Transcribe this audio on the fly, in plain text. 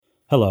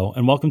Hello,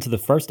 and welcome to the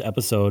first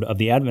episode of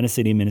the Adventist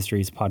City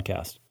Ministries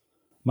podcast.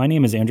 My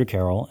name is Andrew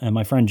Carroll, and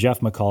my friend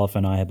Jeff McAuliffe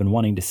and I have been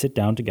wanting to sit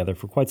down together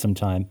for quite some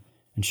time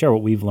and share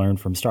what we've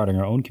learned from starting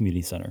our own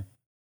community center.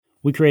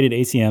 We created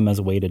ACM as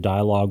a way to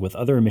dialogue with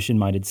other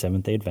mission-minded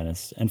Seventh-day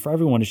Adventists and for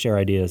everyone to share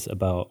ideas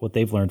about what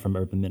they've learned from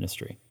urban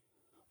ministry.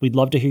 We'd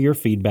love to hear your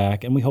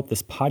feedback, and we hope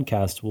this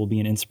podcast will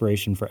be an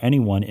inspiration for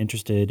anyone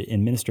interested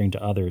in ministering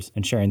to others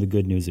and sharing the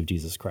good news of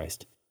Jesus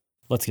Christ.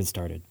 Let's get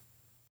started.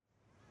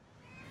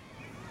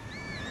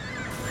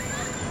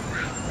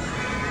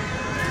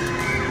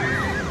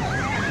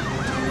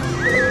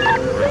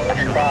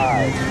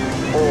 5,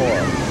 4,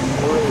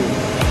 3,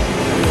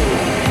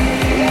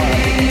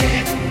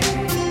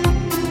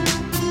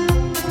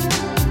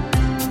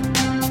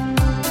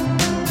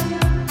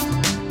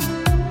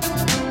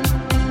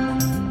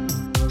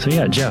 2,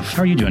 1. Jeff,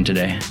 how are you doing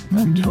today?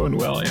 I'm doing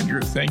well,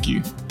 Andrew. Thank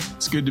you.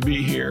 It's good to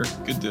be here.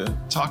 Good to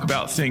talk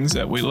about things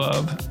that we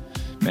love.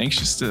 I'm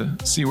anxious to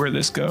see where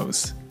this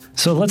goes.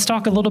 So let's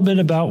talk a little bit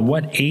about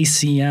what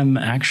ACM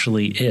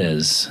actually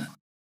is.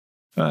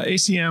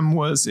 ACM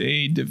was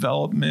a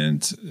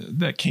development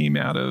that came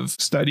out of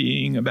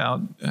studying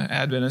about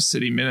Adventist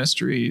City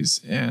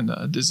Ministries and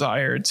a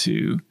desire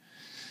to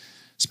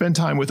spend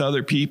time with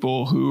other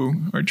people who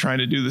are trying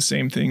to do the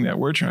same thing that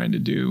we're trying to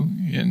do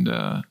in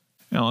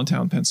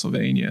Allentown,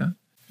 Pennsylvania,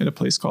 at a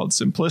place called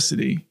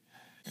Simplicity.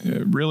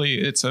 Really,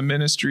 it's a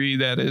ministry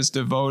that is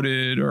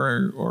devoted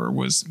or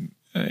was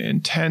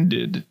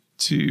intended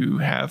to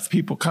have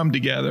people come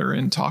together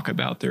and talk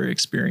about their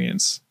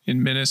experience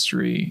in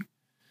ministry,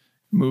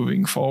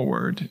 moving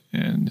forward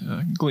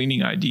and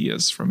gleaning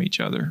ideas from each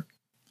other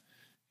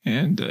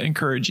and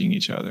encouraging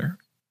each other.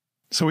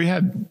 So we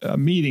had a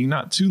meeting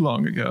not too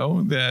long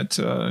ago that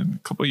a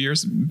couple of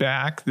years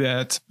back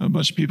that a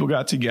bunch of people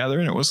got together,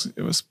 and it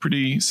was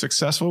pretty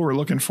successful. We're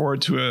looking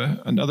forward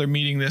to another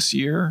meeting this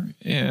year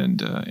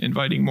and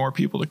inviting more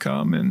people to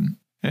come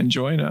and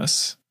join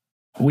us.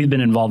 We've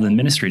been involved in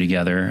ministry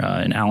together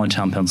in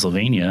Allentown,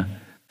 Pennsylvania.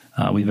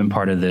 We've been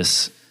part of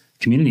this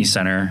community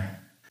center.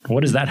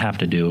 What does that have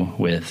to do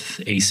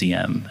with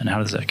ACM, and how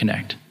does that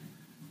connect?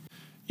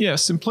 Yeah,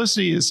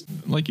 Simplicity is,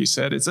 like you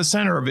said, it's a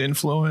center of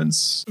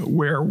influence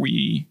where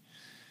we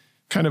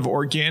kind of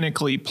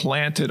organically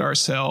planted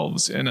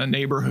ourselves in a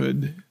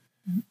neighborhood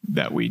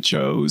that we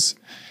chose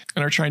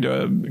and are trying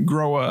to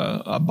grow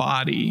a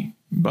body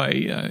by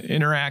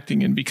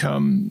interacting and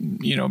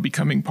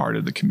becoming part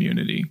of the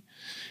community.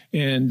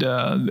 And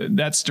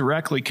that's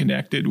directly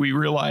connected. We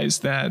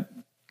realized that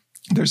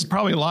there's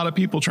probably a lot of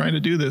people trying to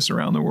do this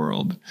around the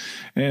world.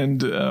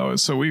 And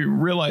so we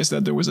realized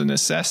that there was a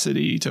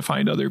necessity to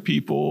find other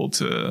people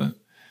to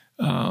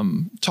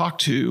talk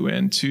to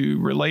and to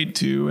relate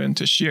to and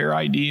to share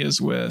ideas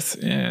with.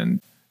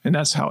 And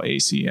that's how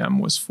ACM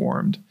was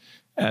formed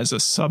as a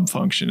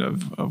sub-function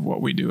of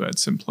what we do at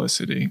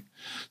Simplicity.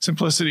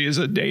 Simplicity is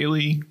a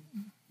daily,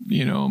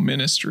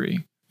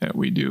 ministry that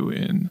we do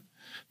in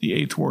the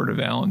 8th Ward of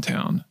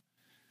Allentown,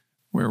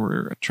 where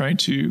we're trying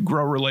to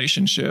grow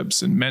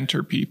relationships and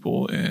mentor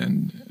people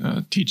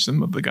and teach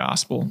them of the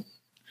gospel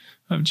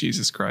of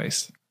Jesus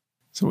Christ.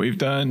 So we've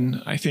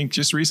done, I think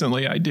just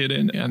recently I did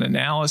an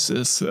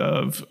analysis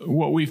of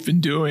what we've been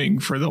doing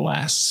for the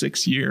last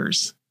 6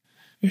 years.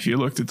 If you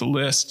looked at the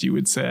list, you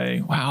would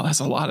say, wow,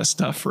 that's a lot of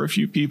stuff for a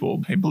few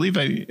people. I believe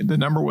the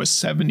number was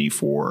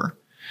 74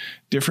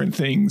 different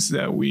things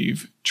that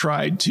we've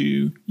tried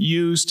to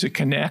use to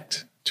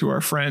connect to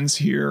our friends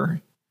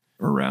here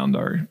around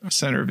our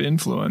center of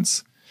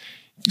influence.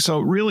 So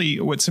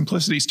really what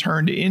Simplicity's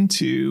turned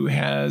into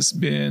has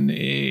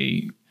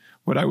been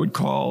what I would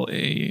call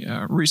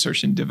a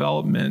research and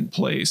development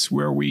place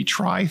where we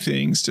try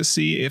things to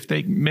see if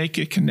they make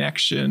a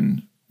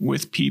connection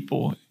with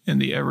people in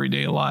the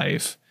everyday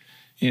life,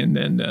 and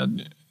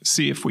then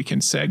see if we can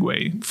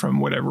segue from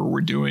whatever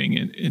we're doing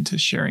into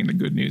sharing the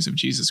good news of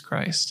Jesus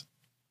Christ.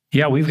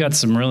 Yeah, we've got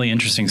some really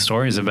interesting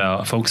stories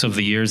about folks over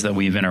the years that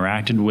we've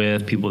interacted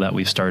with, people that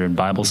we've started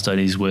Bible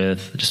studies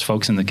with, just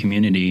folks in the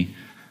community.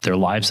 Their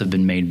lives have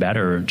been made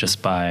better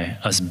just by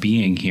us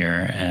being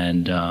here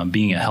and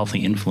being a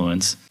healthy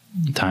influence.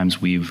 At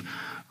times we've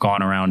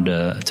gone around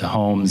to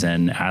homes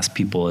and asked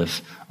people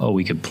if,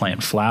 we could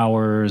plant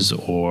flowers,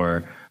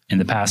 or in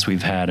the past,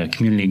 we've had a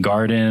community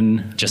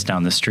garden just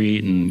down the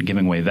street and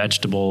giving away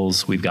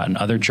vegetables. We've gotten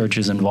other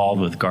churches involved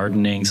with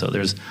gardening. So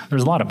there's a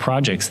lot of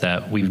projects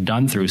that we've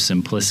done through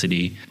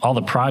Simplicity. All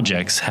the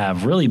projects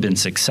have really been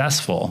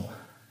successful.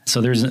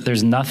 So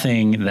there's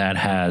nothing that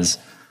has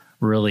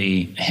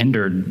really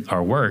hindered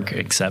our work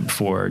except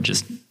for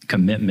just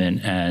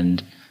commitment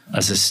and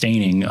a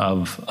sustaining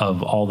of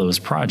all those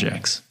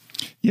projects.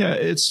 Yeah,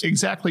 it's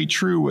exactly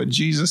true what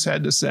Jesus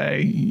had to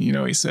say.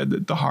 He said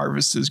that the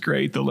harvest is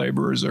great, the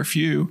laborers are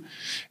few.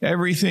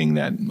 Everything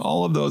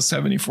all of those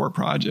 74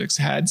 projects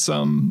had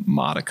some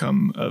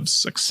modicum of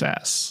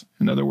success.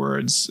 In other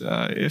words,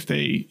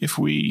 if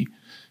we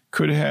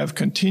could have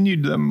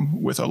continued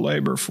them with a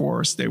labor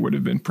force, they would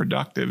have been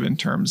productive in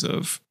terms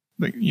of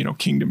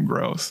kingdom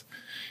growth.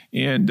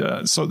 And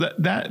so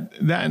that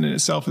in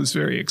itself is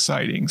very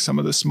exciting. Some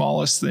of the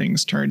smallest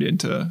things turned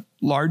into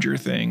larger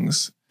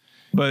things.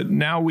 But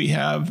now we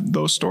have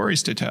those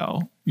stories to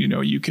tell.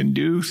 You can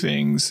do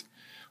things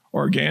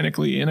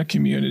organically in a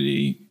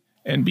community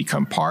and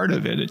become part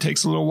of it. It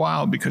takes a little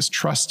while because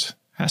trust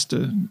has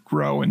to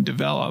grow and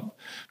develop.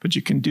 But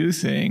you can do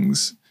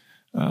things,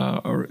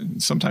 or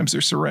sometimes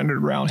they're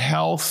surrendered around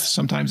health.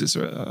 Sometimes it's,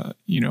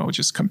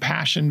 just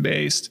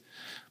compassion-based.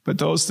 But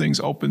those things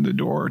open the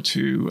door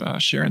to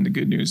sharing the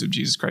good news of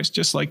Jesus Christ,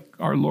 just like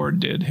our Lord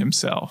did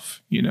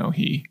himself.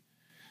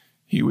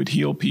 He would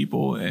heal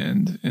people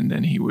and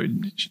then he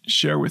would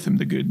share with them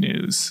the good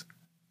news.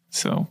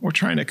 So we're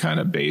trying to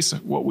kind of base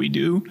what we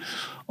do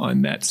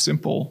on that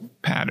simple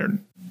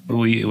pattern.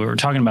 We were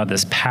talking about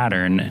this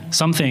pattern.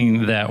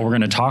 Something that we're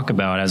going to talk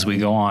about as we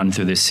go on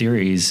through this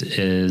series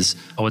is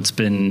what's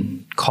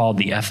been called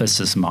the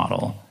Ephesus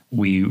model.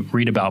 We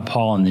read about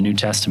Paul in the New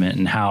Testament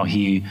and how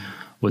he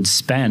would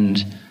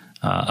spend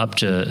up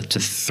to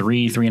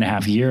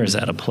 3.5 years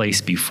at a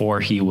place before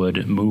he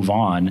would move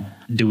on.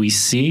 Do we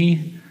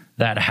see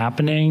that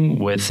happening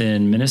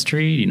within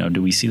ministry?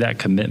 Do we see that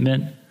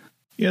commitment?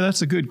 Yeah,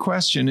 that's a good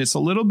question. It's a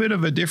little bit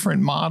of a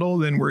different model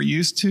than we're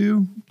used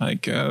to.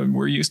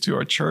 We're used to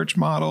a church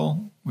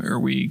model where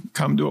we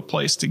come to a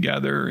place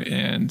together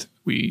and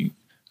we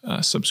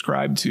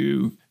subscribe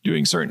to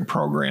doing certain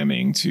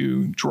programming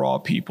to draw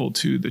people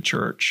to the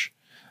church.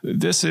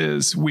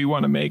 We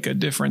want to make a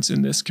difference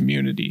in this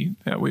community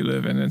that we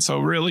live in. And so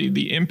really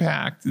the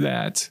impact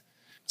that,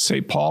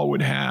 say, Paul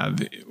would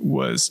have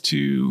was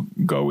to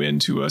go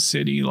into a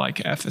city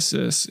like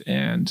Ephesus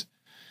and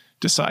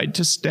decide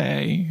to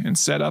stay and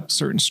set up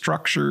certain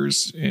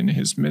structures in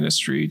his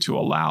ministry to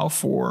allow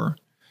for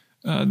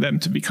them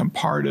to become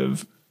part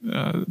of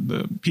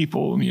the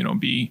people,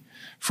 be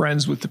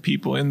friends with the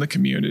people in the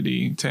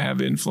community, to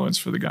have influence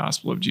for the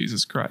gospel of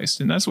Jesus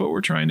Christ. And that's what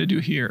we're trying to do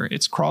here.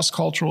 It's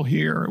cross-cultural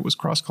here. It was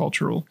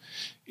cross-cultural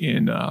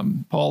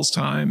in Paul's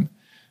time.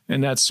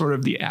 And that's sort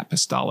of the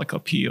apostolic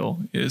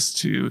appeal, is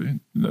to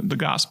the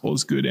gospel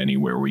is good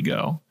anywhere we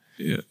go.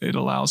 It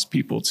allows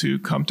people to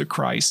come to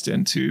Christ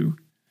and to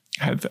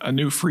have a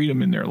new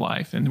freedom in their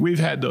life. And we've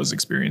had those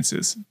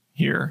experiences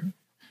here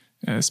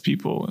as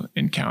people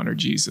encounter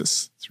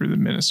Jesus through the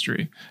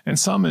ministry, and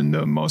some in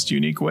the most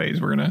unique ways.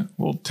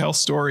 We'll tell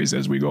stories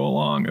as we go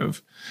along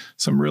of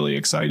some really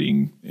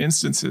exciting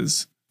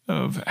instances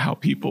of how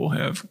people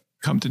have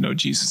come to know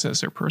Jesus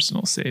as their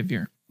personal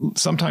Savior,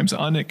 sometimes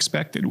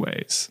unexpected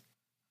ways.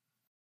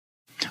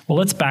 Well,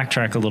 let's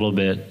backtrack a little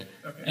bit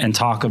and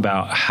talk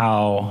about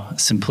how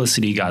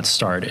Simplicity got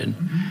started,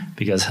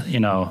 because,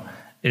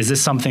 is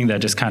this something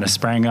that just kind of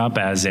sprang up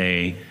as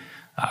a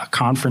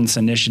conference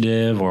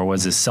initiative, or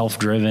was this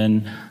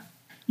self-driven?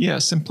 Yeah,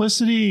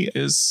 Simplicity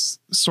is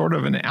sort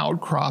of an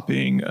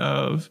outcropping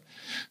of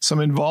some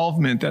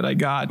involvement that I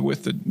got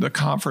with the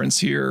conference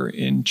here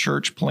in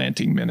church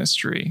planting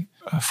ministry.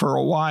 For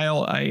a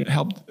while, I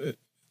helped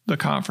the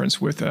conference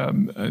with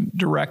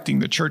directing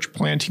the church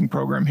planting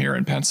program here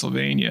in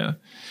Pennsylvania.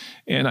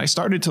 And I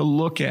started to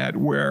look at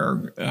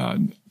where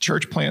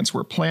church plants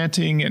were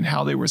planting and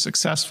how they were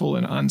successful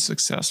and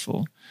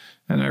unsuccessful.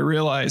 And I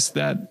realized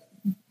that,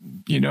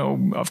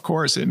 of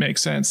course, it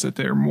makes sense that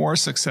they're more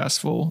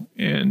successful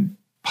in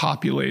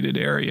populated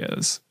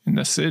areas, in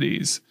the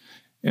cities.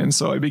 And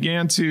so I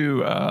began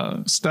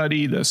to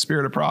study the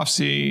spirit of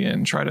prophecy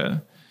and try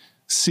to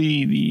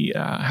see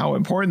how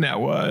important that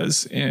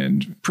was,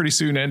 and pretty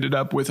soon ended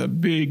up with a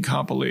big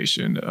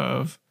compilation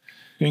of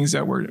things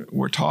that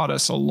were taught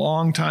us a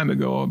long time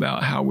ago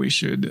about how we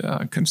should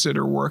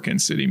consider work in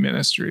city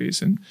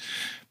ministries. And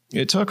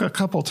it took a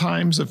couple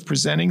times of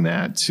presenting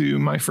that to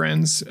my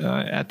friends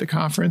at the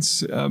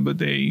conference, but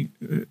they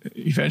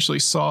eventually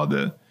saw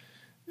that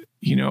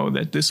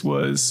this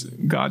was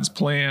God's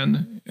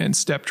plan and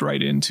stepped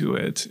right into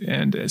it.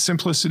 And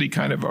Simplicity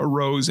kind of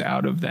arose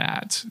out of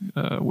that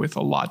with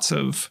lots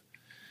of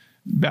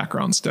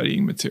background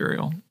studying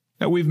material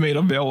that we've made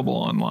available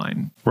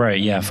online.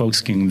 Right, yeah. Folks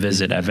can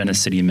visit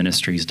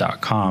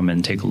AdventistCityMinistries.com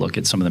and take a look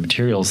at some of the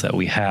materials that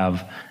we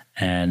have,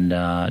 and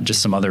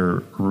just some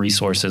other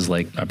resources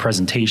like a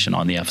presentation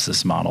on the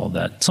Ephesus model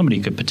that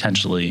somebody could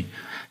potentially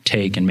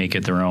take and make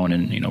it their own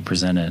and,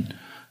 present it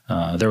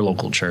their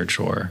local church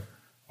or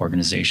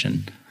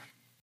organization.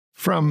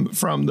 From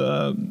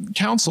the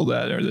council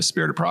or the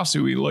spirit of prophecy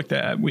we looked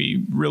at,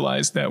 we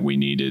realized that we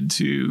needed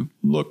to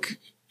look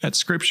at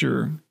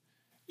Scripture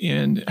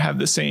and have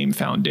the same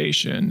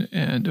foundation.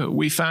 And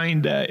we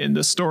find that in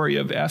the story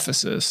of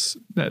Ephesus,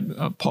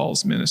 that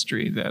Paul's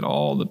ministry, that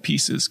all the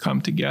pieces come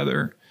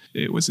together.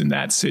 It was in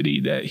that city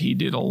that he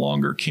did a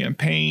longer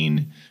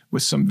campaign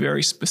with some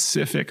very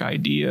specific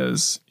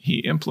ideas he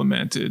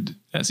implemented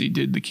as he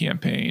did the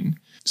campaign.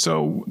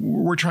 So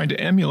we're trying to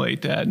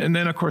emulate that. And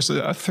then, of course,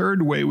 a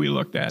third way we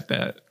looked at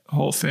that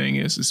whole thing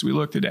is we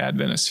looked at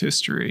Adventist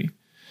history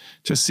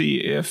to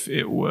see if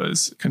it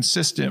was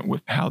consistent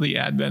with how the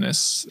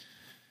Adventists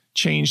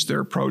changed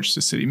their approach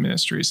to city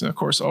ministries. And of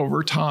course,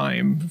 over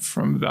time,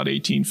 from about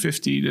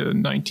 1850 to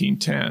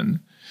 1910,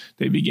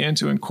 they began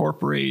to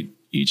incorporate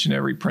each and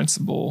every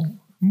principle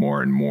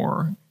more and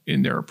more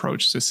in their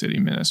approach to city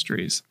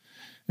ministries.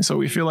 And so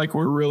we feel like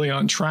we're really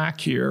on track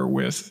here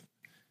with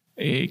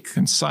a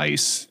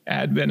concise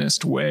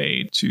Adventist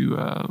way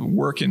to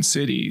work in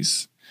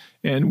cities.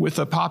 And with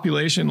a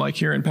population like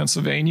here in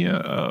Pennsylvania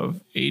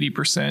of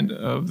 80%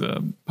 of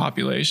the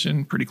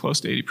population, pretty close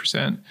to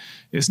 80%,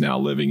 is now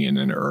living in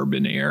an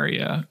urban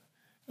area,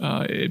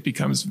 it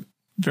becomes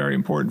very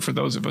important for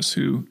those of us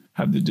who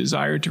have the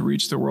desire to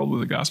reach the world with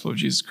the gospel of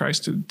Jesus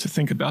Christ to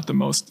think about the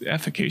most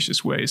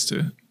efficacious ways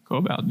to go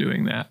about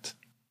doing that.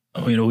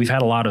 You know, we've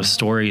had a lot of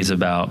stories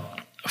about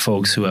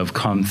folks who have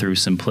come through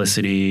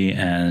Simplicity,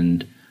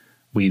 and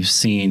we've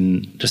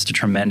seen just a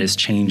tremendous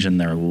change in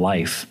their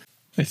life.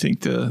 I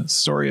think the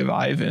story of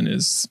Ivan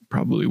is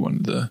probably one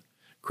of the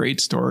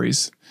great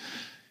stories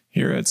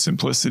here at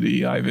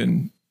Simplicity.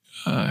 Ivan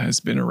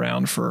has been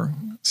around for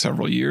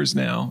several years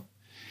now.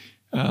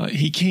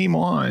 He came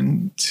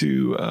on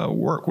to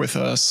work with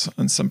us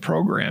on some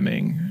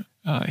programming.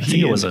 I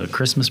think it was a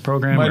Christmas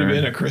program. Might have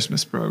been a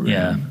Christmas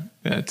program.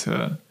 Yeah.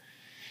 That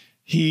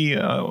he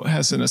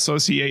had an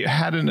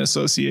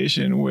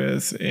association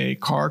with a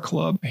car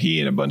club. He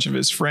and a bunch of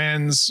his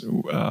friends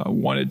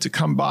wanted to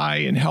come by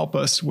and help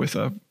us with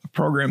a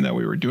program that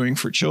we were doing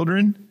for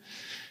children.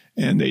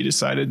 And they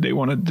decided they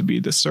wanted to be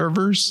the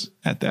servers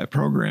at that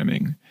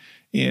programming.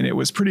 And it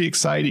was pretty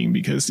exciting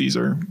because these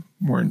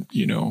weren't,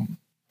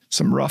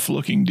 some rough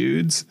looking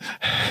dudes.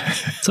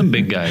 Some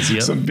big guys,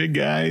 yeah. Some big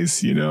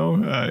guys,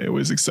 it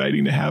was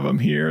exciting to have them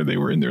here. They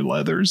were in their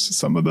leathers,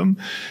 some of them,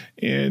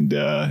 and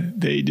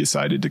they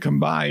decided to come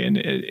by, and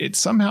it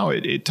somehow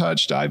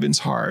touched Ivan's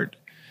heart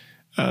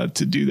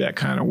to do that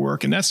kind of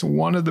work. And that's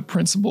one of the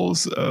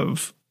principles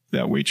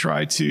that we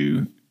try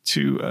to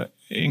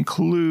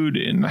include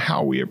in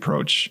how we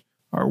approach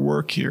our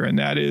work here. And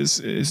that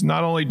is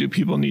not only do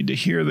people need to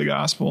hear the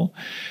gospel,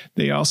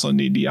 they also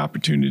need the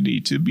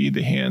opportunity to be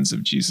the hands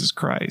of Jesus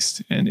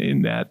Christ. And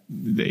in that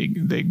they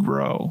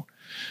grow.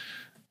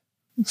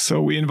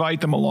 So we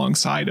invite them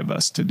alongside of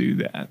us to do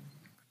that.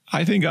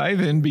 I think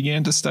Ivan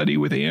began to study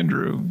with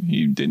Andrew.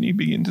 Didn't he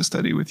begin to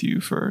study with you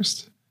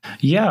first?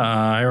 Yeah,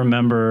 I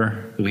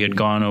remember we had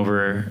gone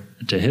over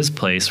to his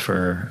place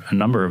for a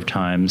number of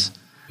times.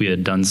 We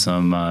had done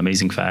some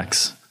Amazing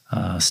Facts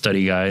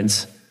study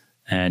guides,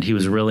 and he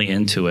was really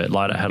into it.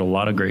 Had a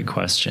lot of great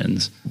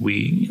questions.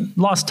 We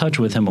lost touch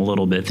with him a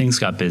little bit. Things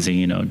got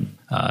busy,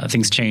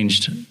 things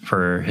changed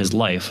for his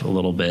life a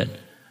little bit.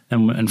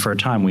 And for a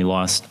time, we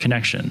lost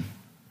connection.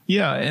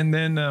 Yeah, and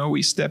then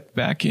we stepped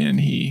back in.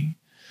 He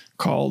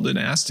called and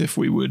asked if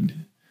we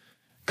would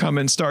come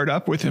and start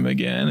up with him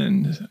again.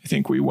 And I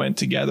think we went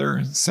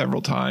together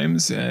several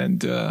times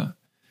and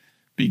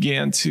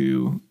began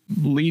to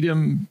lead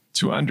him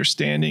to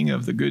understanding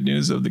of the good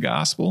news of the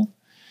gospel.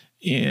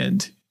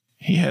 And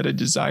he had a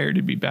desire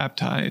to be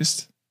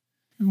baptized.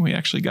 We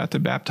actually got to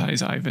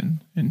baptize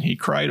Ivan, and he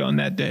cried on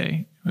that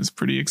day. It was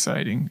pretty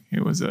exciting.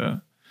 It was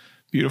a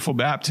beautiful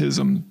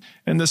baptism.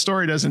 And the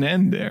story doesn't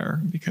end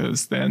there,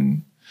 because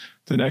then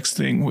the next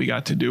thing we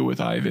got to do with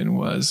Ivan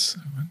was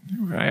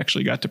I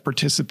actually got to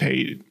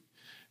participate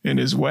in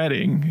his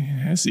wedding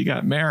as he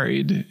got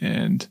married.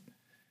 And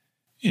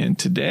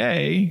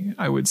today,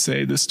 I would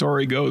say the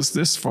story goes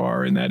this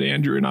far, in that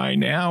Andrew and I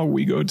now,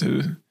 we go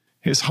to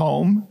his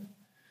home.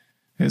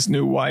 His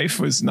new wife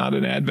was not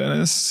an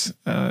Adventist.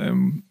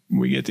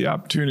 We get the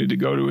opportunity to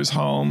go to his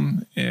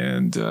home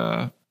and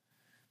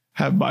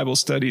have Bible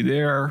study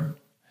there.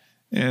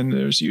 And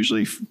there's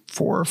usually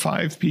 4 or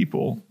 5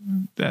 people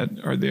that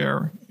are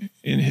there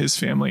in his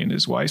family and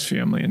his wife's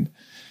family. And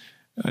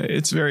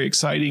it's very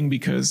exciting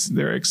because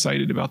they're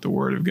excited about the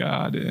Word of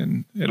God.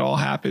 And it all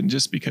happened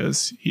just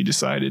because he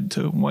decided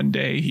one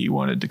day he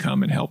wanted to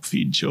come and help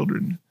feed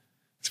children.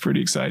 It's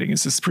pretty exciting.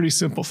 It's this pretty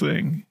simple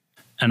thing.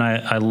 And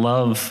I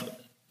love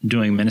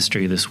doing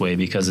ministry this way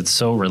because it's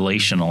so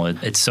relational.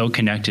 It's so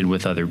connected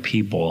with other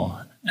people.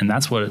 And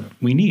that's what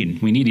we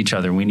need. We need each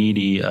other. We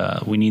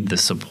need the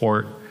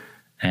support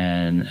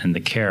and the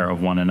care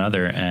of one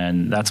another.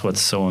 And that's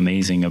what's so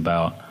amazing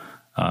about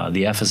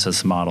the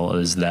Ephesus model,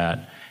 is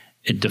that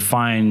it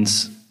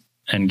defines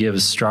and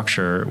gives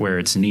structure where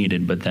it's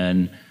needed, but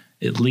then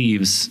it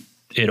leaves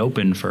it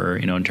open for,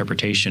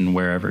 interpretation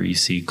wherever you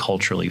see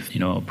culturally,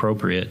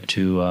 appropriate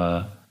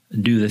to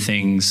do the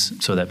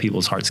things so that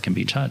people's hearts can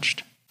be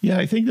touched. Yeah,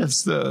 I think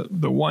that's the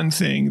one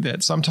thing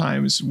that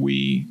sometimes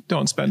we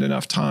don't spend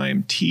enough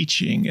time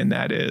teaching, and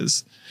that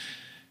is,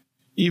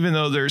 even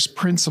though there's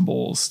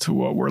principles to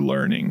what we're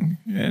learning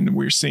and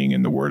we're seeing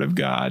in the Word of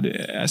God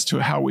as to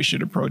how we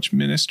should approach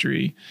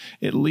ministry,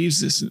 it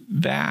leaves this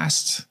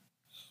vast,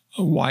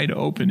 wide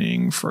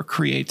opening for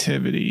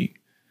creativity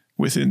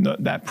within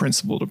that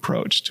principled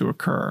approach to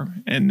occur.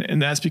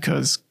 And that's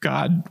because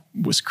God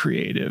was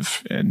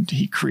creative and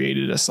he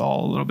created us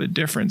all a little bit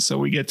different. So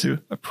we get to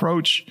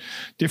approach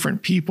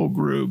different people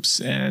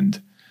groups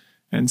and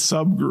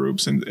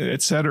subgroups and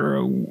et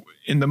cetera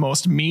in the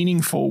most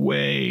meaningful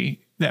way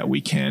that we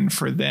can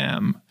for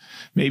them.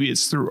 Maybe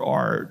it's through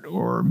art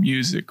or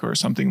music or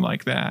something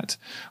like that,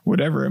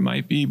 whatever it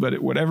might be, but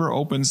whatever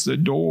opens the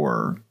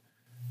door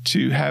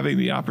to having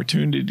the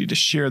opportunity to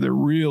share the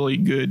really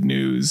good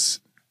news,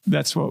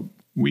 that's what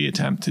we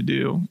attempt to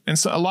do. And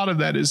so a lot of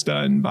that is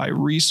done by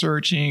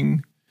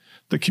researching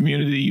the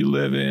community you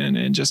live in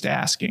and just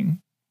asking,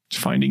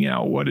 finding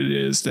out what it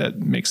is that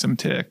makes them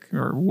tick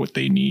or what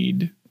they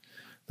need,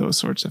 those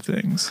sorts of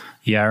things.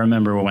 Yeah, I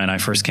remember when I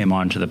first came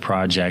on to the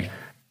project,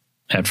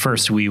 at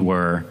first we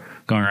were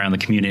going around the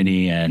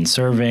community and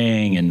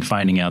surveying and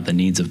finding out the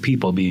needs of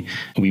people. We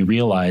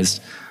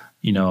realized,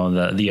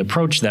 the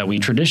approach that we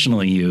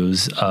traditionally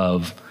use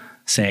of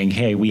saying,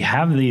 hey, we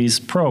have these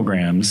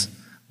programs,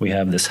 we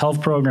have this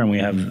health program, we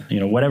have,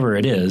 whatever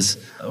it is,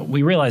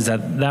 we realized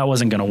that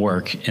wasn't going to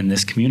work in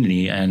this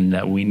community and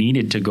that we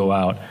needed to go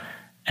out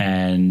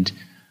and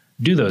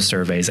do those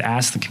surveys,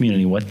 ask the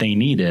community what they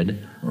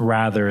needed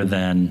rather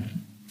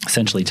than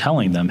essentially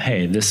telling them,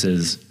 hey, this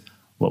is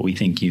what we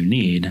think you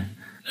need.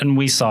 And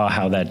we saw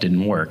how that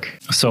didn't work.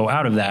 So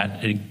out of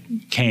that, it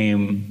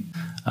came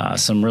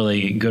some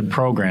really good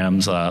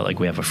programs. Like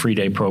we have a free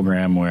day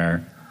program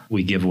where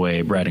we give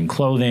away bread and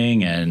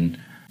clothing. And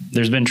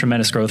there's been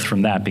tremendous growth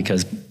from that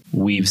because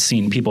we've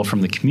seen people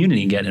from the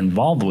community get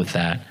involved with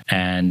that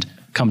and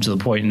come to the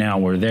point now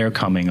where they're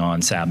coming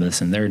on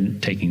Sabbaths and they're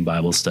taking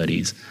Bible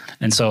studies.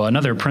 And so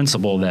another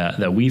principle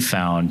that we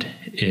found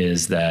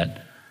is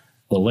that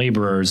the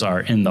laborers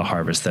are in the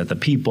harvest, that the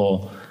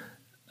people,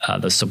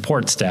 the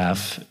support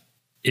staff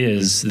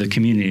is the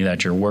community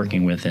that you're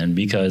working within,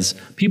 because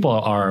people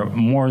are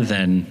more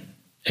than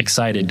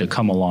excited to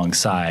come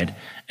alongside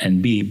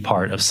and be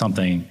part of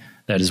something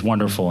that is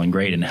wonderful and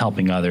great and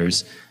helping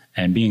others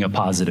and being a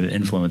positive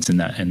influence in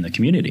the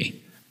community.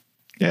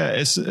 Yeah,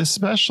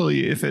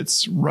 especially if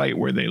it's right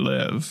where they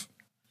live.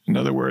 In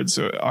other words,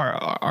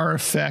 our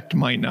effect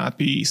might not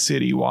be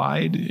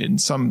citywide. In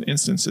some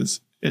instances,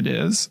 it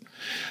is,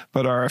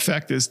 but our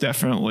effect is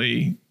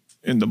definitely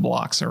in the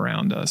blocks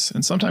around us.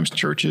 And sometimes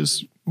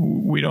churches,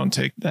 we don't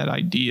take that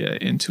idea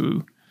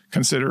into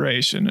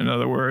consideration. In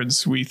other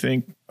words, we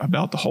think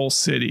about the whole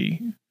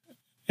city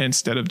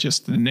instead of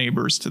just the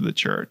neighbors to the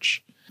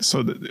church.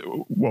 So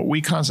what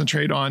we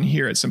concentrate on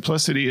here at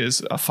Simplicity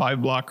is a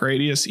 5-block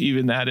radius.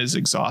 Even that is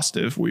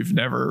exhaustive. We've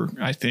never,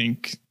 I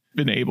think,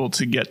 been able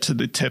to get to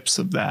the tips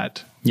of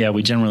that. Yeah,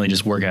 we generally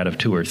just work out of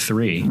 2 or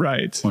 3.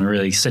 Right. When we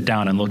really sit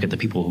down and look at the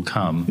people who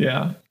come.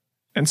 Yeah.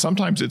 And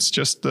sometimes it's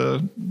just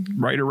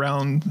right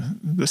around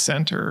the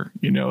center,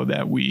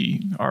 that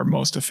we are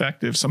most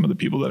effective. Some of the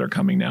people that are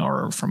coming now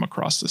are from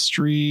across the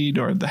street,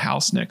 or the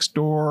house next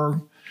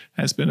door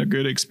has been a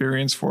good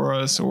experience for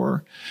us,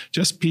 or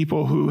just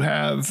people who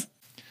have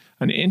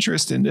an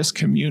interest in this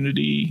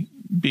community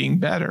being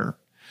better.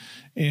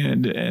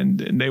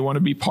 And they want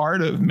to be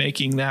part of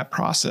making that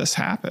process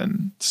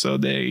happen. So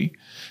they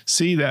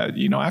see that,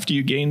 after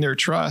you gain their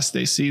trust,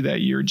 they see that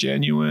you're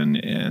genuine,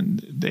 and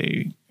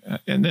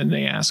then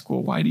they ask,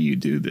 well, why do you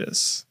do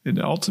this? It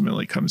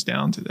ultimately comes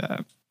down to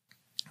that,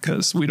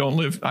 because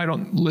I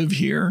don't live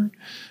here.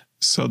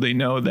 So they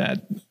know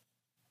that,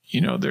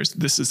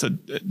 this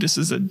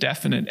is a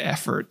definite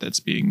effort that's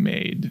being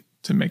made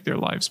to make their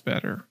lives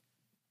better.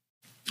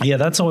 Yeah,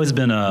 that's always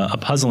been a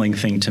puzzling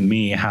thing to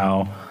me,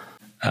 how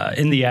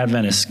in the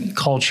Adventist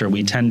culture,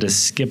 we tend to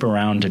skip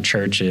around to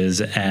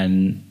churches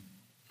and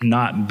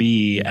not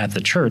be at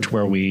the church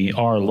where we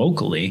are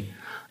locally.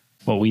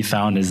 What we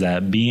found is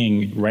that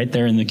being right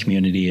there in the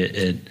community,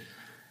 it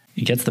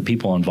gets the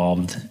people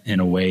involved in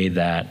a way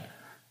that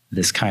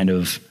this kind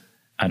of,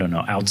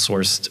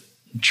 outsourced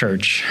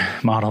church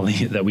model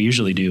that we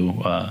usually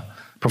do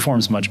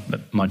performs much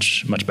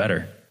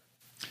better.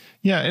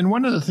 Yeah, and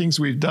one of the things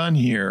we've done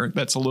here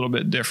that's a little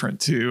bit different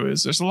too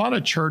is there's a lot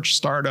of church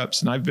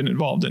startups, and I've been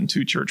involved in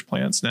 2 church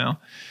plants now.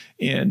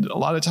 And a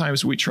lot of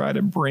times we try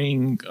to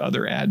bring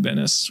other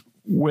Adventists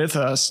with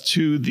us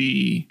to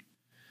to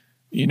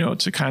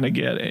kind of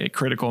get a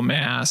critical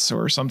mass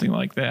or something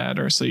like that,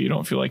 or so you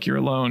don't feel like you're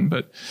alone.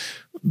 But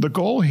the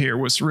goal here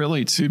was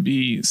really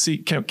to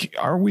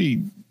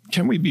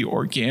can we be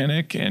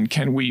organic, and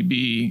can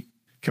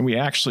we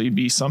actually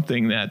be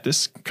something that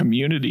this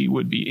community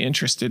would be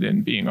interested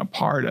in being a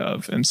part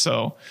of? And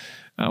so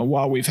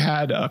while we've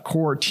had a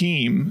core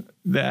team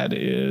that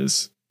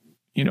is,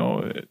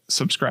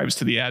 subscribes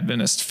to the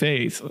Adventist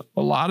faith,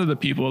 a lot of the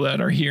people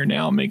that are here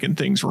now making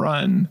things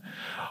run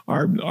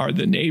are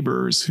the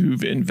neighbors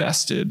who've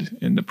invested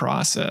in the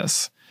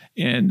process.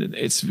 And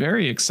it's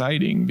very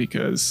exciting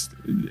because,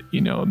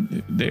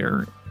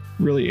 they're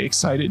really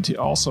excited to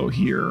also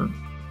hear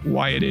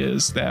why it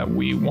is that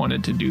we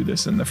wanted to do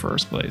this in the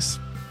first place.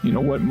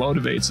 What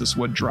motivates us,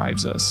 what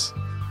drives us.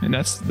 And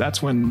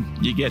that's when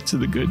you get to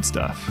the good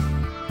stuff.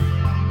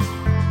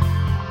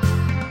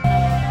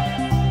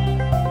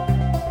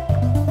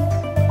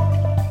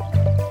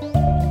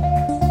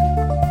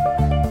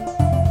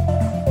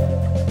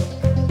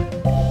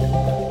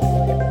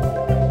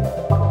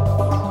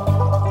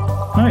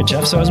 All right,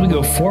 Jeff. So as we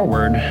go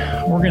forward,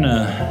 we're going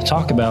to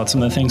talk about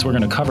some of the things we're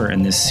going to cover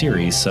in this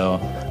series. So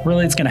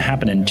really, it's going to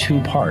happen in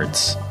two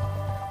parts.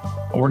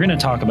 We're going to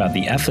talk about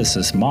the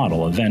Ephesus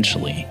model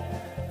eventually.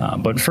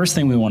 But first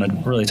thing we want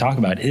to really talk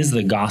about is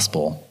the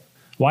gospel.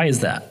 Why is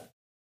that?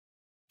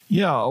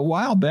 Yeah, a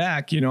while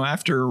back,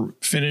 after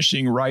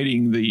finishing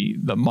writing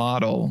the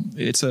model,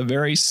 it's a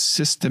very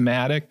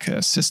systematic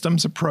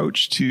systems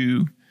approach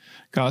to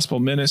gospel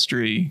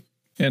ministry.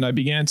 And I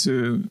began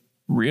to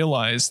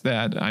realize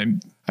that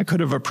I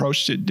could have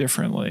approached it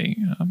differently.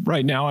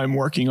 Right now, I'm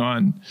working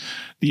on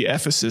the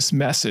Ephesus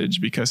message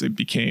because it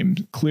became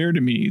clear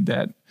to me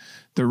that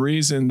the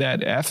reason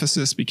that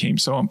Ephesus became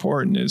so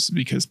important is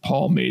because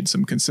Paul made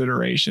some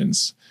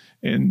considerations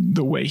in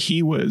the way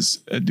he was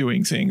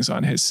doing things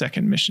on his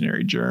second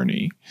missionary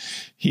journey.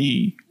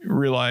 He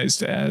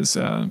realized as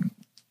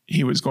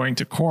he was going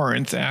to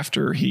Corinth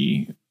after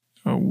he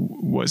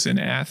was in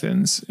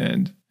Athens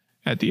and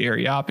at the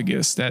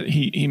Areopagus, that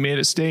he made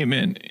a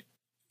statement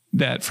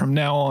that from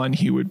now on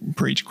he would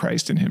preach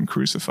Christ and him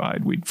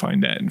crucified. We'd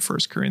find that in 1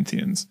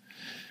 Corinthians.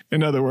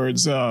 In other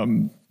words,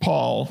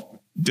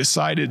 Paul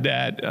decided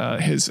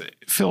that his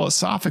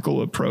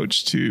philosophical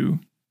approach to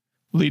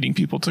leading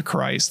people to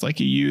Christ, like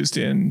he used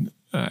in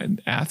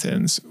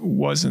Athens,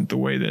 wasn't the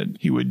way that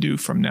he would do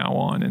from now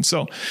on. And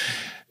so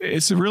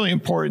it's really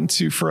important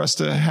for us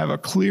to have a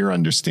clear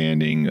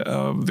understanding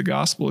of the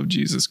gospel of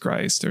Jesus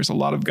Christ. There's a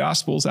lot of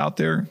gospels out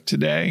there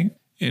today,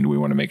 and we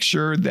want to make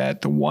sure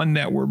that the one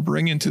that we're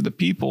bringing to the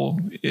people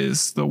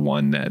is the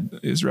one that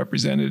is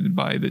represented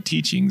by the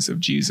teachings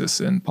of Jesus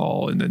and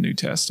Paul in the New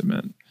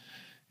Testament.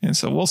 And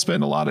so we'll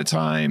spend a lot of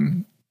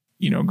time,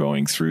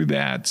 going through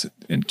that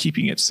and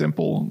keeping it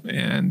simple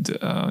and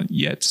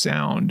yet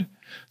sound,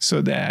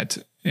 so that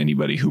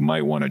anybody who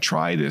might want to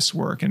try this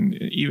work, and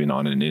even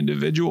on an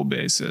individual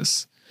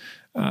basis,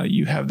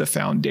 you have the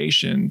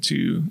foundation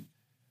to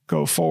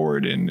go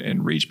forward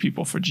and reach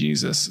people for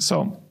Jesus.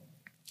 So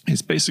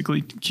it's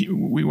basically,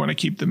 we want to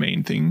keep the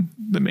main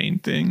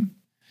thing,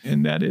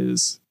 and that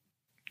is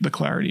the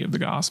clarity of the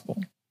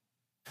gospel.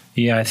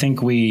 Yeah, I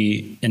think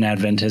we in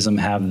Adventism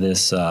have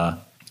this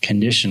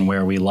condition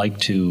where we like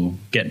to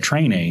get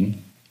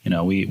training.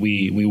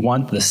 We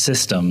want the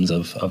systems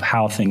of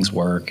how things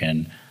work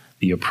and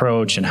the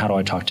approach and how do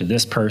I talk to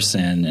this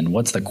person and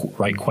what's the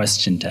right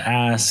question to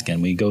ask.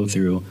 And we go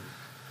through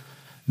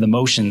the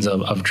motions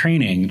of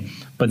training.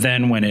 But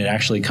then when it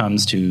actually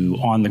comes to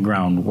on the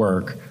ground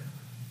work,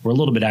 we're a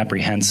little bit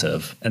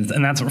apprehensive. And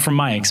that's from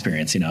my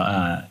experience,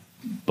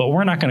 but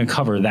we're not going to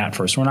cover that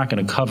first. We're not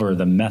going to cover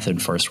the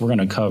method first. We're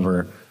going to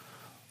cover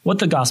what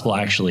the gospel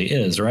actually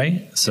is,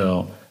 right?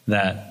 So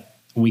that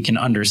we can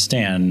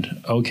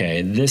understand,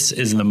 okay, this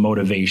is the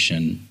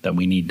motivation that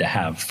we need to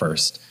have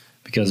first.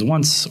 Because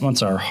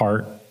once our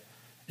heart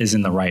is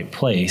in the right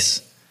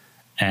place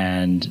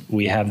and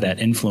we have that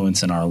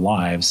influence in our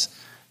lives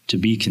to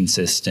be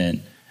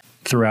consistent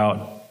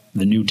throughout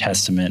the New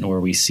Testament, where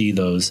we see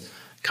those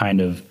kind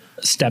of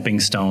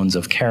stepping stones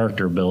of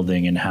character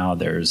building and how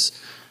there's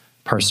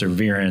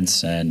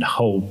perseverance and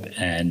hope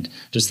and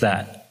just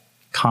that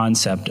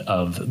concept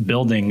of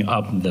building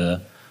up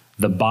the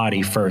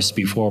body first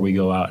before we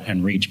go out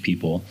and reach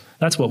people.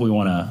 That's what we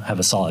want to have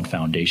a solid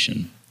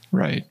foundation.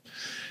 Right.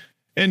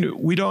 And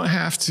we don't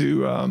have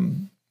to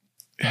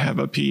have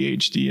a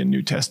PhD in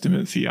New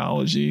Testament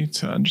theology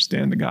to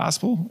understand the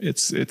gospel.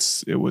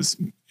 It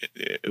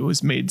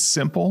was made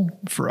simple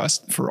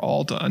for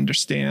all to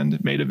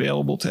understand, made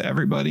available to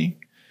everybody.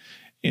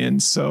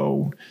 And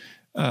so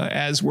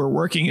as we're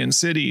working in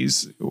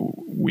cities,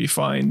 we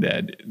find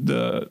that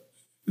the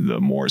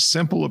more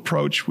simple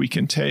approach we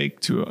can take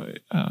to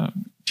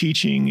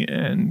teaching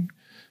and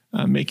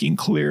making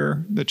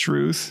clear the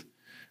truth,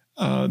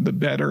 the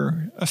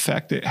better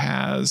effect it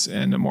has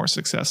and the more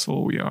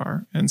successful we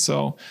are. And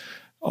so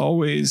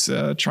always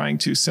trying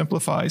to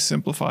simplify,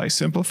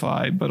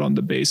 but on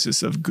the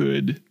basis of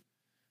good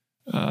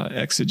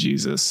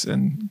exegesis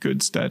and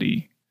good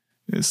study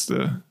is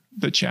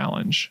the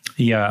challenge.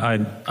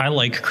 Yeah, I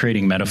like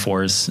creating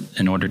metaphors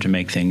in order to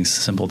make things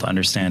simple to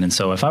understand. And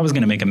so if I was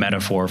going to make a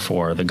metaphor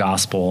for the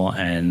gospel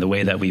and the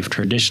way that we've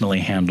traditionally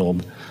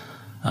handled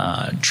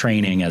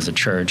training as a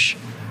church,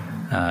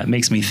 it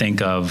makes me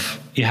think of,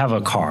 you have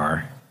a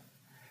car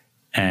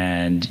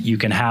and you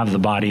can have the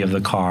body of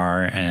the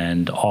car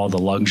and all the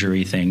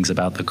luxury things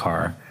about the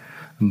car,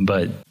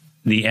 but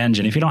the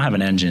engine, if you don't have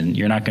an engine,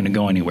 you're not going to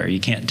go anywhere. You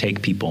can't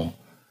take people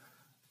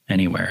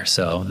anywhere.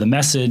 So the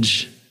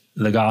message,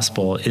 the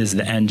gospel, is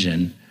the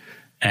engine,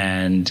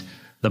 and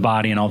the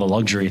body and all the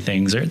luxury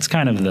things, it's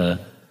kind of the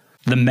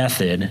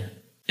method.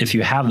 If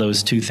you have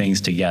those two things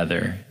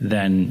together,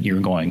 then you're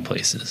going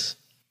places.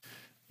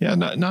 Yeah,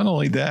 not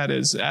only that,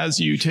 as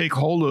you take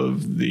hold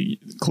of the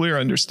clear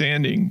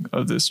understanding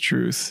of this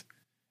truth,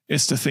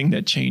 it's the thing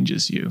that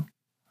changes you.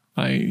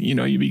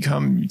 You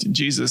become,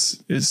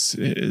 Jesus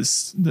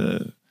is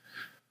the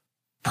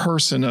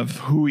person of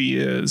who he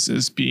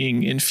is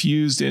being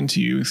infused into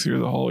you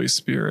through the Holy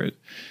Spirit.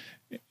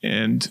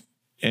 And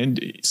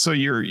And so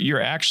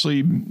you're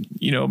actually,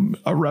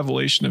 a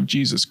revelation of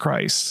Jesus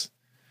Christ.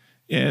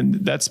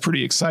 And that's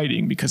pretty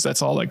exciting because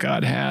that's all that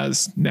God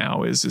has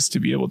now is to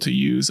be able to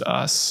use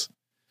us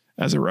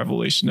as a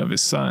revelation of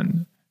his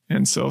son.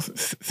 And so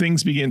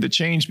things begin to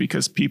change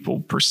because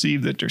people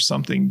perceive that there's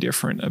something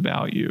different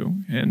about you,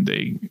 and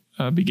they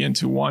begin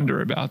to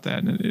wonder about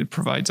that, and it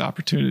provides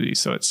opportunity.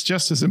 So it's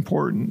just as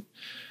important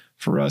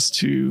for us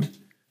to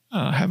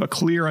have a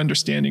clear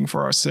understanding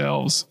for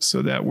ourselves,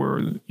 so that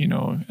we're,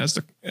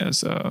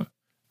 as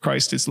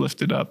Christ is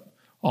lifted up,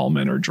 all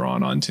men are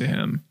drawn unto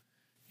him,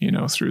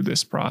 through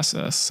this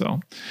process.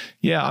 So,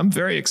 yeah, I'm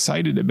very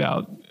excited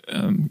about,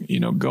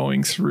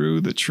 going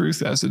through the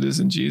truth as it is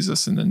in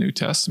Jesus in the New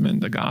Testament,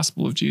 the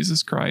gospel of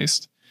Jesus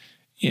Christ,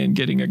 and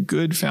getting a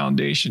good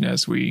foundation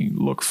as we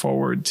look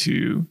forward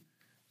to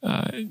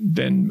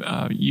then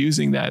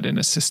using that in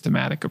a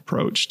systematic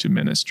approach to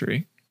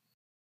ministry.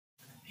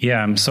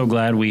 Yeah, I'm so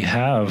glad we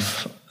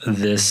have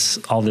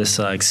all this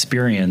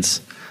experience.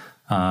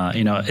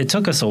 It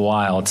took us a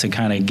while to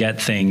kind of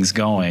get things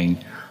going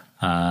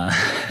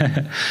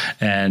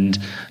and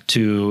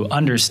to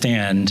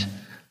understand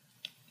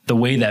the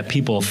way that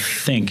people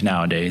think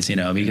nowadays,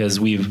 because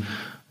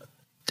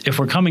if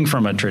we're coming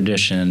from a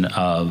tradition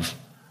of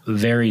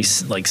very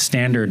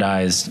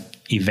standardized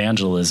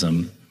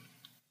evangelism,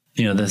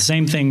 the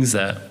same things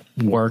that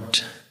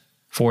worked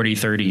 40,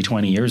 30,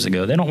 20 years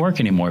ago, they don't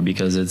work anymore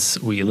because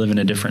we live in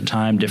a different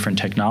time, different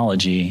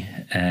technology,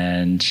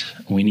 and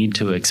we need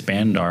to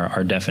expand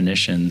our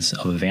definitions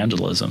of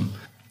evangelism.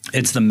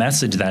 It's the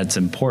message that's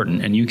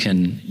important, and you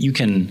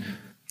can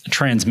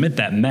transmit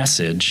that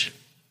message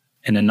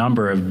in a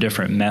number of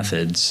different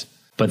methods,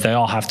 but they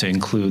all have to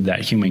include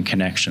that human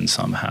connection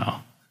somehow.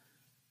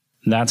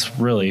 That's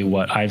really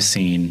what I've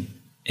seen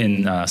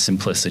in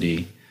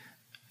Simplicity.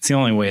 It's the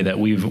only way that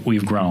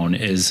we've grown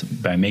is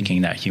by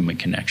making that human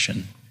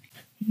connection.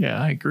 Yeah,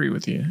 I agree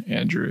with you,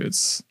 Andrew.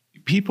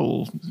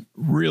 People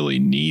really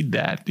need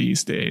that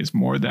these days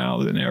more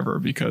now than ever,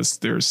 because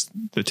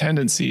the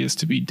tendency is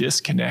to be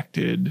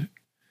disconnected,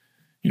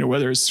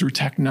 whether it's through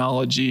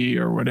technology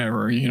or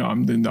whatever.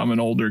 I'm an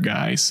older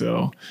guy,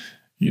 so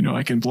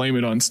I can blame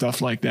it on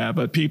stuff like that.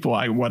 But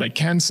what I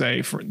can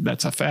say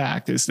that's a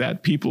fact is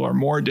that people are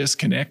more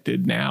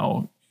disconnected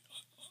now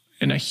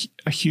in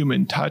a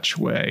human touch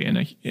way,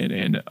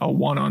 in a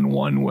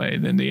one-on-one way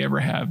than they ever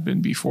have been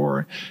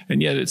before.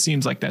 And yet it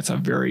seems like that's a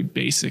very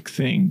basic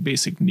thing,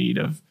 basic need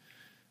of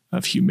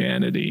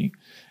humanity.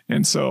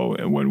 And so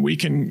when we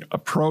can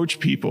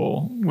approach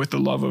people with the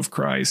love of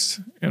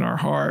Christ in our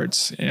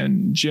hearts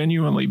and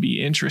genuinely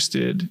be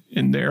interested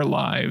in their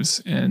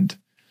lives and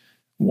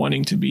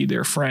wanting to be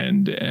their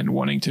friend and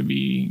wanting to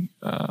be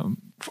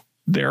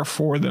there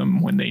for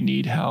them when they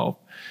need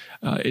help,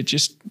 it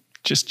just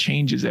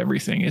changes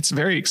everything. It's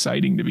very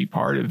exciting to be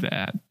part of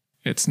that.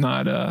 It's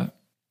not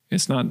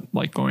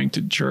like going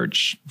to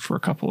church for a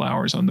couple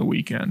hours on the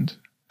weekend.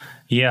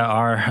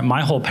 Yeah,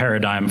 my whole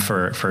paradigm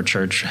for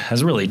church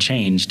has really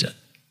changed.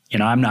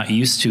 I'm not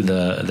used to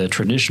the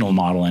traditional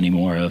model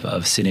anymore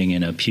of sitting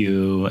in a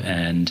pew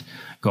and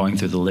going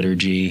through the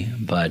liturgy,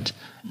 but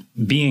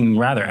being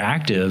rather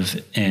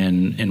active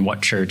in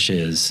what church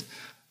is.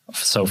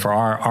 So for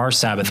our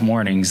Sabbath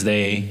mornings,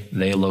 they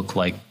look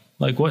like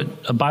what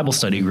a Bible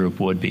study group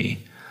would be.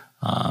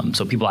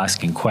 So people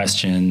asking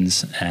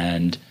questions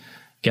and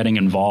getting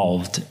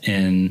involved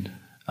in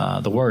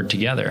the Word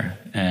together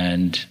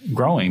and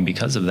growing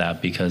because of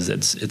that, because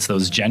it's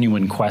those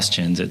genuine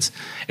questions. It's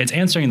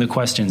answering the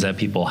questions that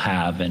people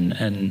have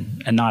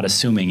and not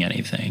assuming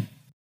anything.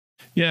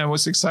 Yeah, and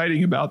what's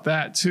exciting about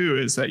that too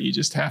is that you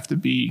just have to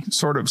be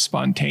sort of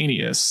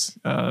spontaneous.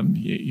 I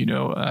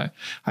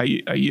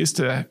used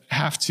to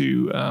have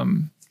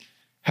to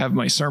have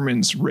my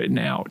sermons written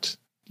out,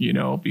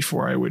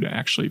 before I would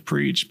actually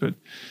preach. But,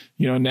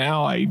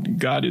 now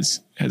God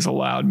has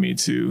allowed me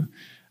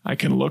I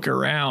can look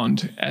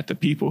around at the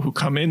people who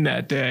come in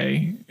that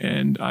day,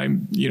 and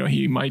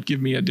he might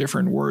give me a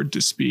different word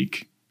to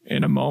speak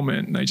in a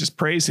moment. And I just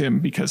praise him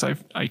because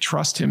I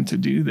trust him to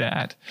do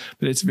that.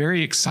 But it's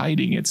very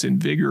exciting. It's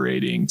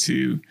invigorating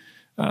to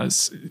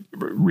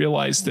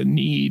realize the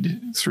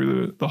need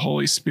through the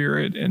Holy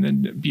Spirit and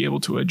then be able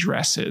to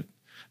address it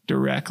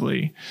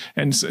directly.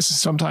 And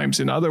sometimes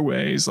in other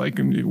ways, like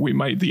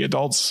the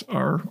adults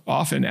are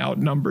often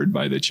outnumbered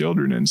by the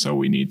children. And so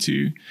we need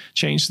to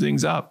change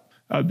things up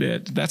a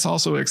bit. That's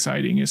also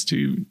exciting, is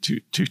to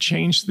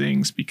change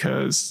things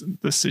because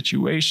the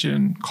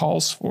situation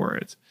calls for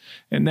it.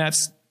 And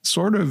that's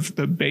sort of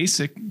the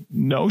basic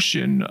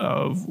notion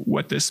of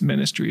what this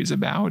ministry is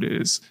about,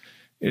 is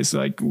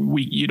like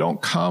you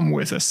don't come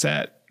with a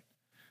set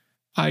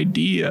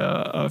idea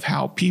of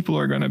how people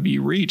are going to be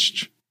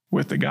reached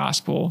with the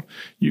gospel.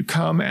 You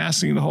come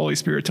asking the Holy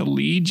Spirit to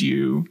lead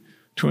you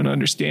to an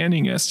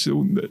understanding as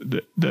to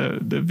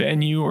the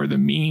venue or the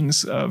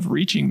means of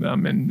reaching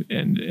them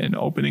and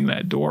opening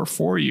that door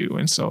for you.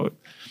 And so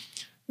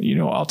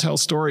I'll tell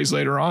stories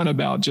later on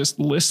about just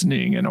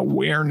listening and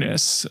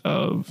awareness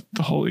of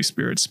the Holy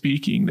Spirit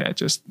speaking, that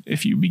just,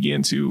 if you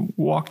begin to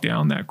walk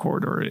down that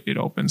corridor, it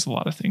opens a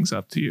lot of things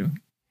up to you.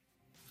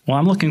 Well,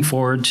 I'm looking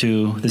forward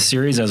to the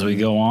series as we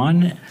go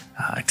on,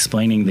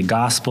 explaining the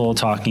gospel,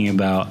 talking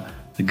about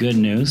the good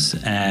news,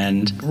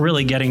 and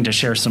really getting to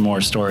share some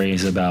more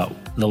stories about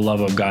the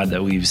love of God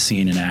that we've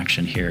seen in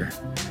action here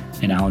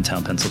in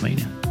Allentown,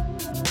 Pennsylvania.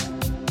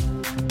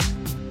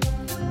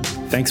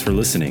 Thanks for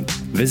listening.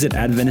 Visit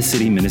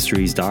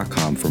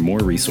AdventistCityMinistries.com for more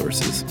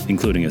resources,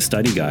 including a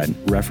study guide,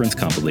 reference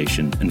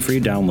compilation, and free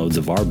downloads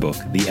of our book,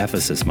 The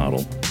Ephesus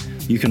Model.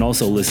 You can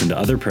also listen to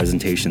other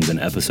presentations and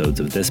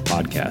episodes of this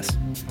podcast.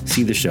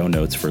 See the show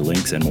notes for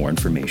links and more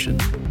information.